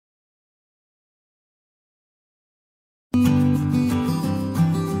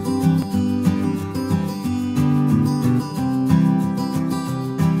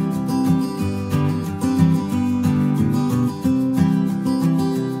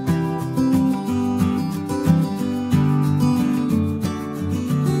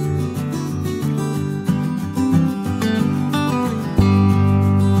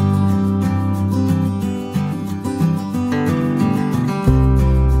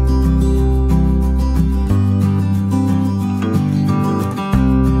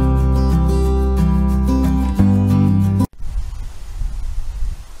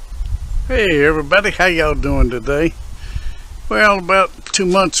Hey everybody, how y'all doing today? Well, about 2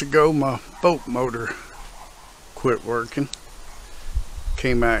 months ago my boat motor quit working.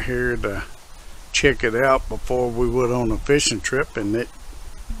 Came out here to check it out before we went on a fishing trip and it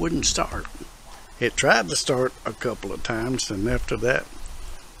wouldn't start. It tried to start a couple of times and after that,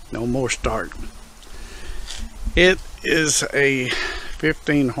 no more start. It is a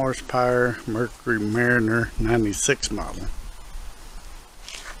 15 horsepower Mercury Mariner 96 model.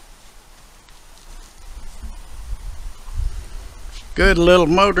 Good little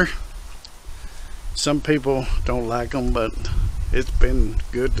motor. Some people don't like them, but it's been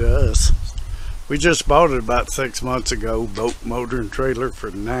good to us. We just bought it about 6 months ago, boat motor and trailer for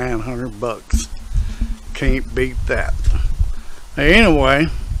 900 bucks. Can't beat that. Anyway,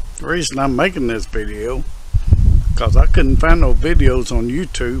 the reason I'm making this video, because I couldn't find no videos on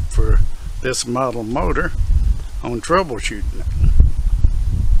YouTube for this model motor on troubleshooting it.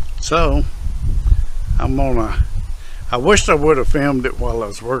 So, I wished I would have filmed it while I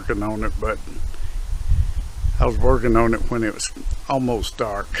was working on it, but I was working on it when it was almost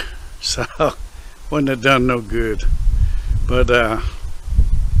dark, so wouldn't have done no good. But I'm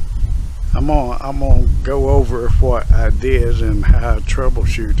gonna go over what I did and how I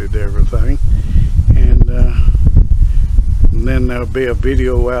troubleshooted everything, and then there'll be a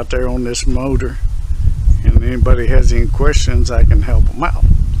video out there on this motor, and anybody has any questions I can help them out.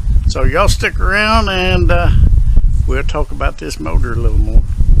 So y'all stick around and we'll talk about this motor a little more.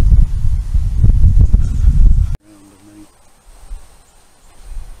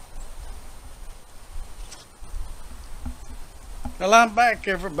 Well, I'm back,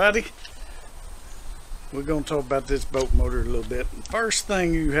 everybody. We're going to talk about this boat motor a little bit. The first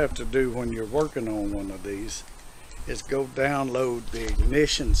thing you have to do when you're working on one of these is go download the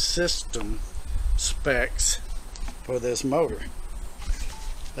ignition system specs for this motor.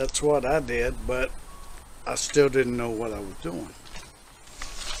 That's what I did, but I still didn't know what I was doing.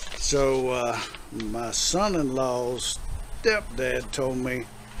 So my son-in-law's stepdad told me,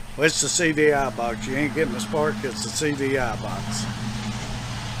 well, it's the CDI box. You ain't getting a spark, it's the CDI box.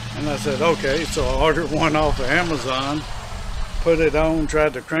 And I said, okay. So I ordered one off of Amazon, put it on,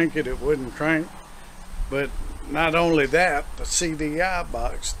 tried to crank it, it wouldn't crank. But not only that, the CDI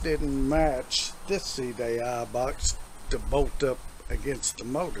box didn't match this CDI box to bolt up against the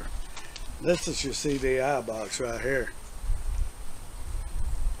motor. This is your CDI box right here.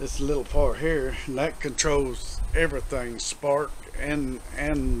 This little part here, and that controls everything, spark and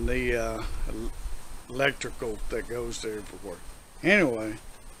the electrical that goes there everywhere. Anyway,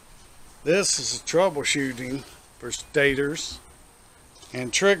 this is a troubleshooting for stators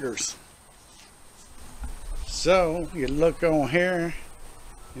and triggers. So you look on here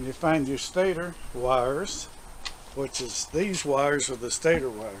and you find your stator wires, which is these wires are the stator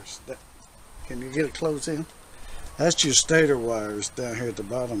wires. Can you get it close in? That's your stator wires down here at the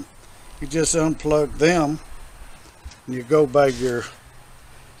bottom. You just unplug them and you go by your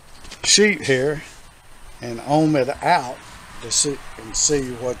sheet here and ohm it out to see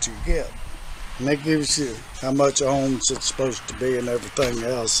what you get. And that gives you how much ohms it's supposed to be and everything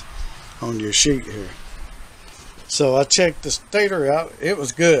else on your sheet here. So I checked the stator out. It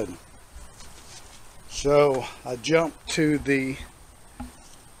was good. So I jumped to the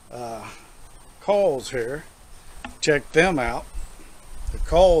coils here, checked them out. The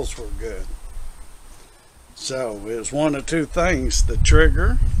coils were good. So it was one of two things: the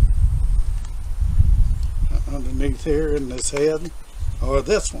trigger underneath here in this head, or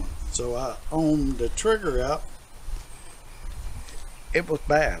this one. So I ohmed the trigger out. It was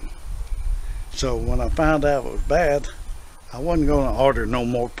bad. So when I found out it was bad, I wasn't going to order no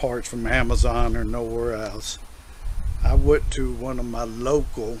more parts from Amazon or nowhere else. I went to one of my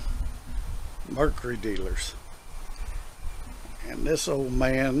local Mercury dealers, and this old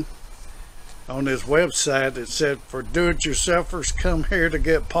man on his website, it said, for do-it-yourselfers, come here to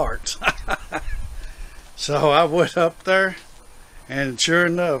get parts. So I went up there, and sure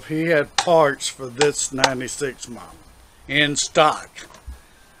enough, he had parts for this 96 model in stock.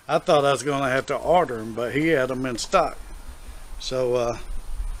 I thought I was going to have to order them, but he had them in stock. So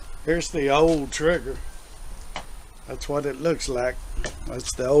here's the old trigger. That's what it looks like.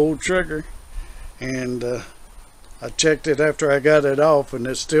 That's the old trigger. And I checked it after I got it off and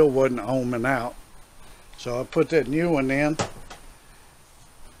it still wasn't ohming out. So I put that new one in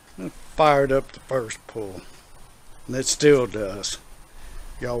and fired up the first pull. And it still does.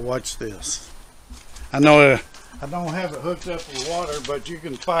 Y'all watch this. I know I don't have it hooked up with water, but you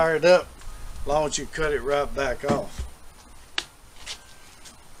can fire it up as long as you cut it right back off.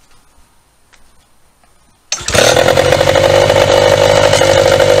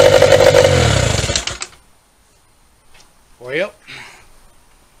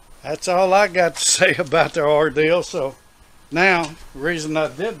 That's all I got to say about the ordeal. So now, the reason I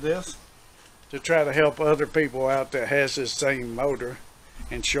did this, to try to help other people out that has this same motor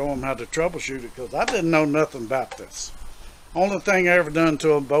and show them how to troubleshoot it, because I didn't know nothing about this. Only thing I ever done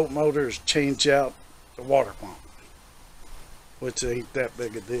to a boat motor is change out the water pump, which ain't that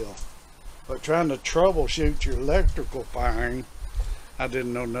big a deal. But trying to troubleshoot your electrical firing, I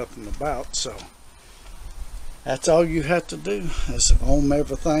didn't know nothing about. So that's all you have to do is ohm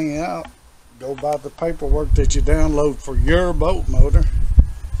everything out, go by the paperwork that you download for your boat motor,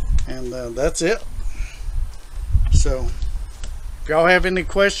 and that's it. So if y'all have any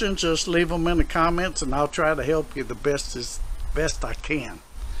questions, just leave them in the comments and I'll try to help you the best I can.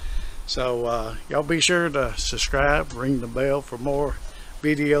 So y'all be sure to subscribe, ring the bell for more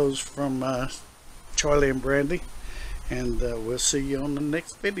videos from Charlie and Brandy, and we'll see you on the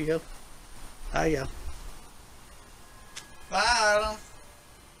next video. Bye, y'all. Bye.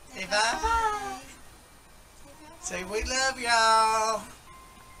 Say bye. Say we love y'all.